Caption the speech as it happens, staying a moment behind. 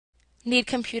Need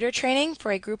computer training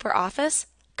for a group or office?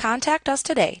 Contact us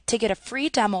today to get a free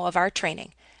demo of our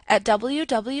training at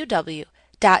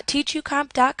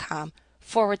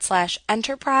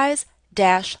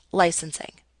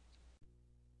www.teachucomp.com/enterprise-licensing.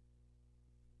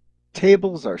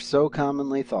 Tables are so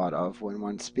commonly thought of when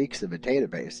one speaks of a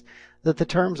database that the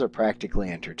terms are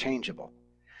practically interchangeable.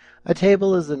 A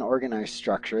table is an organized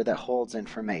structure that holds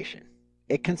information.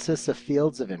 It consists of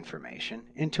fields of information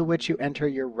into which you enter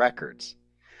your records.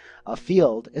 A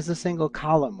field is a single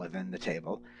column within the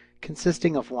table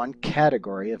consisting of one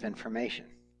category of information.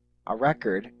 A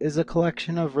record is a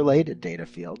collection of related data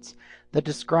fields that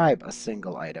describe a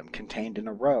single item contained in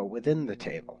a row within the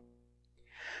table.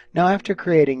 Now, after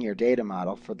creating your data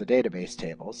model for the database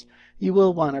tables, you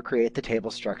will want to create the table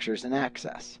structures in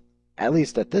Access. At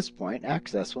least at this point,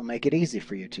 Access will make it easy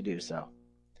for you to do so.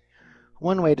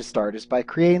 One way to start is by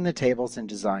creating the tables in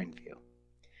Design View.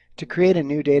 To create a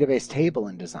new database table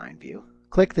in Design View,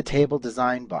 click the Table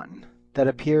Design button that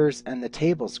appears in the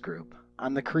Tables group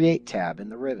on the Create tab in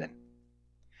the ribbon.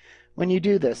 When you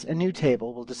do this, a new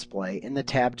table will display in the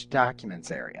tabbed Documents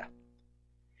area.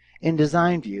 In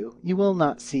Design View, you will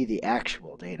not see the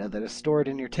actual data that is stored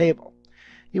in your table.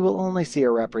 You will only see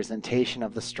a representation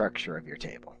of the structure of your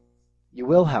table. You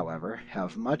will, however,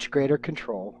 have much greater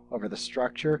control over the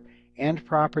structure and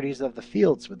properties of the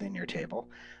fields within your table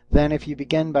than if you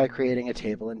begin by creating a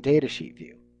table in Datasheet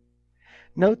View.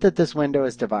 Note that this window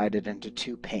is divided into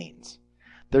two panes.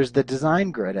 There's the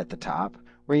Design Grid at the top,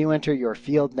 where you enter your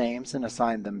field names and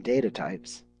assign them data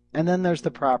types, and then there's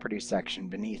the Properties section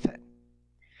beneath it.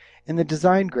 In the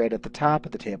Design Grid at the top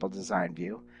of the Table Design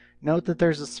View, note that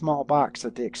there's a small box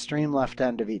at the extreme left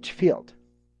end of each field.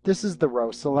 This is the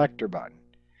Row Selector button.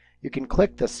 You can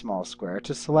click this small square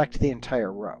to select the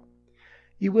entire row.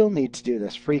 You will need to do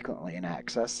this frequently in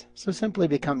Access, so simply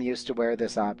become used to where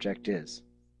this object is.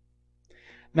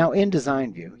 Now in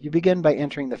Design View, you begin by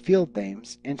entering the field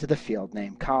names into the Field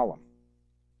Name column.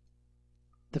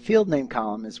 The Field Name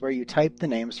column is where you type the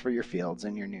names for your fields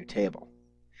in your new table.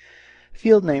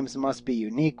 Field names must be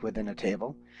unique within a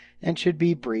table and should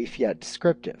be brief yet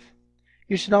descriptive.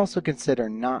 You should also consider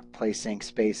not placing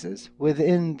spaces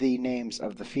within the names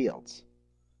of the fields.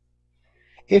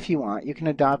 If you want, you can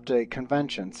adopt a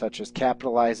convention such as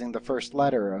capitalizing the first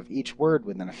letter of each word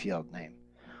within a field name,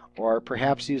 or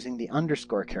perhaps using the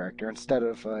underscore character instead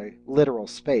of a literal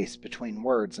space between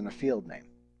words in a field name.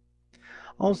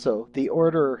 Also, the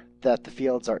order that the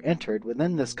fields are entered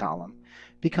within this column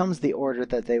becomes the order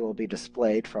that they will be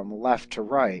displayed from left to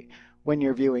right when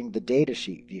you're viewing the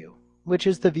Datasheet view, which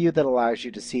is the view that allows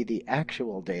you to see the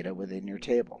actual data within your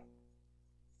table.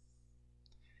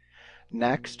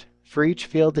 Next, for each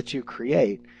field that you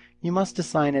create, you must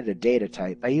assign it a data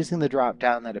type by using the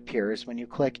drop-down that appears when you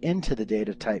click into the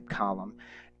data type column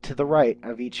to the right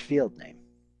of each field name.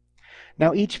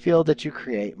 Now each field that you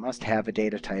create must have a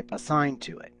data type assigned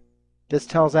to it. This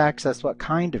tells Access what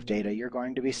kind of data you're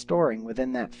going to be storing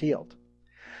within that field.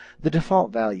 The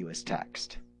default value is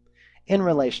text. In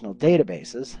relational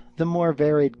databases, the more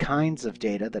varied kinds of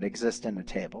data that exist in a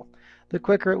table, the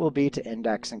quicker it will be to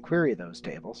index and query those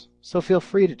tables, so feel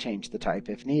free to change the type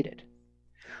if needed.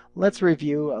 Let's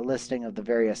review a listing of the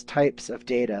various types of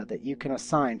data that you can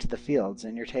assign to the fields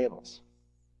in your tables.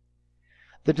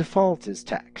 The default is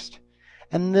text,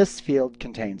 and this field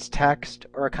contains text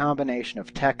or a combination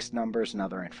of text, numbers, and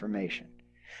other information.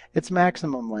 Its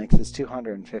maximum length is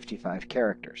 255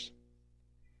 characters.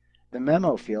 The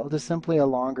memo field is simply a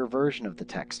longer version of the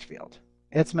text field.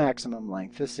 Its maximum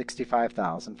length is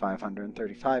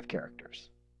 65,535 characters.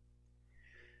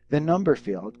 The number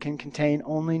field can contain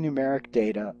only numeric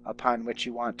data upon which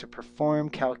you want to perform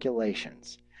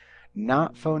calculations,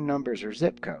 not phone numbers or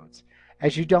zip codes,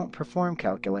 as you don't perform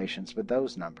calculations with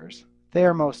those numbers. They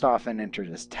are most often entered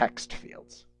as text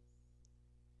fields.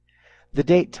 The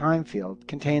date-time field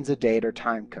contains a date or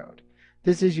time code.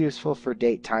 This is useful for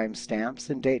date-time stamps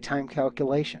and date-time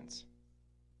calculations.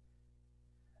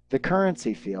 The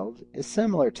currency field is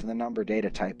similar to the number data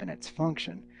type in its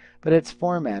function, but it's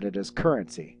formatted as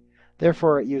currency.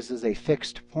 Therefore, it uses a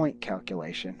fixed point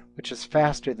calculation, which is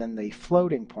faster than the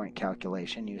floating point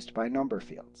calculation used by number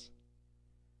fields.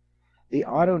 The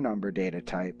auto number data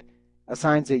type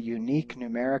assigns a unique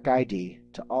numeric ID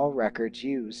to all records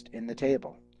used in the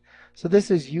table. So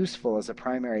this is useful as a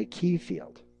primary key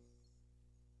field.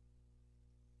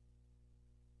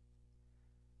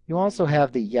 You also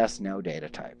have the yes-no data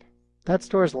type. That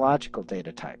stores logical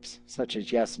data types, such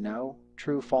as yes-no,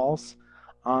 true-false,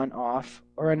 on-off,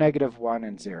 or a -1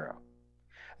 and 0.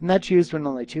 And that's used when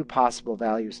only two possible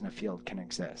values in a field can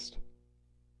exist.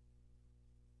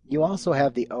 You also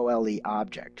have the OLE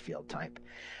object field type,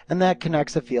 and that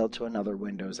connects a field to another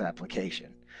Windows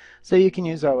application. So you can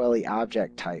use OLE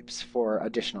object types for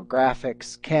additional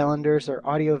graphics, calendars, or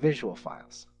audiovisual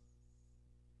files.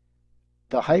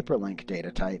 The hyperlink data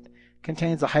type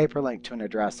contains a hyperlink to an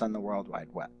address on the World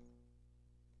Wide Web.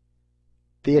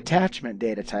 The attachment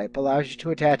data type allows you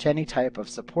to attach any type of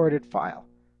supported file,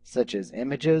 such as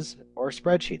images or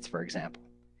spreadsheets, for example.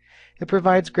 It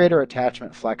provides greater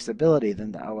attachment flexibility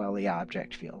than the OLE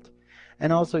object field,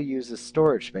 and also uses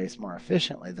storage space more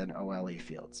efficiently than OLE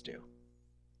fields do.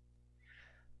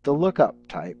 The lookup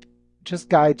type just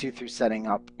guides you through setting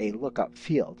up a lookup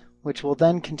field, which will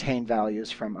then contain values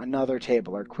from another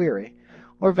table or query,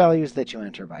 or values that you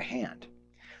enter by hand.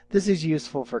 This is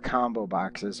useful for combo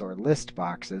boxes or list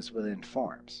boxes within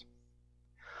forms.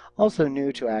 Also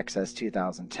new to Access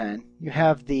 2010, you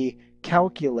have the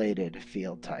calculated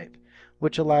field type,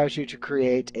 which allows you to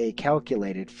create a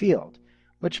calculated field,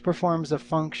 which performs a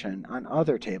function on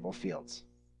other table fields.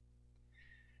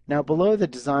 Now below the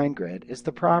design grid is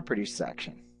the Properties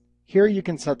section. Here you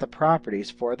can set the properties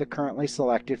for the currently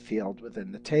selected field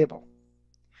within the table.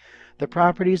 The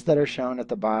properties that are shown at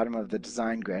the bottom of the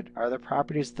design grid are the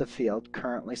properties of the field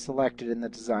currently selected in the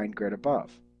design grid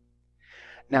above.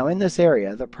 Now in this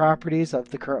area, the properties of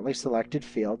the currently selected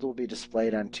field will be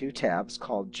displayed on two tabs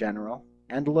called General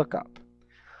and Lookup.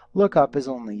 Lookup is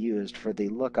only used for the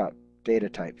lookup data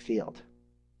type field.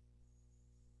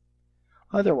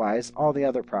 Otherwise, all the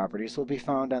other properties will be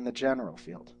found on the General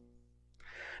field.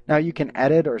 Now you can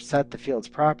edit or set the field's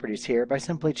properties here by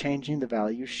simply changing the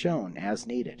values shown as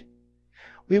needed.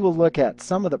 We will look at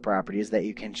some of the properties that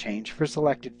you can change for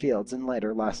selected fields in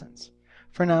later lessons.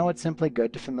 For now, it's simply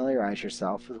good to familiarize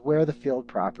yourself with where the field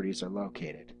properties are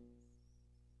located.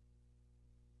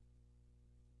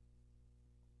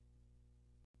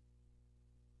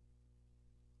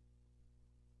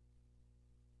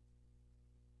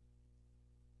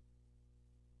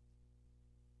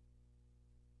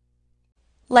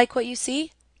 Like what you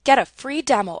see? Get a free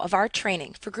demo of our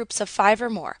training for groups of 5 or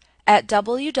more at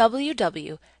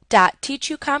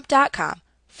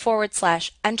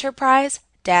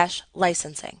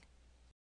www.teachucomp.com/enterprise-licensing.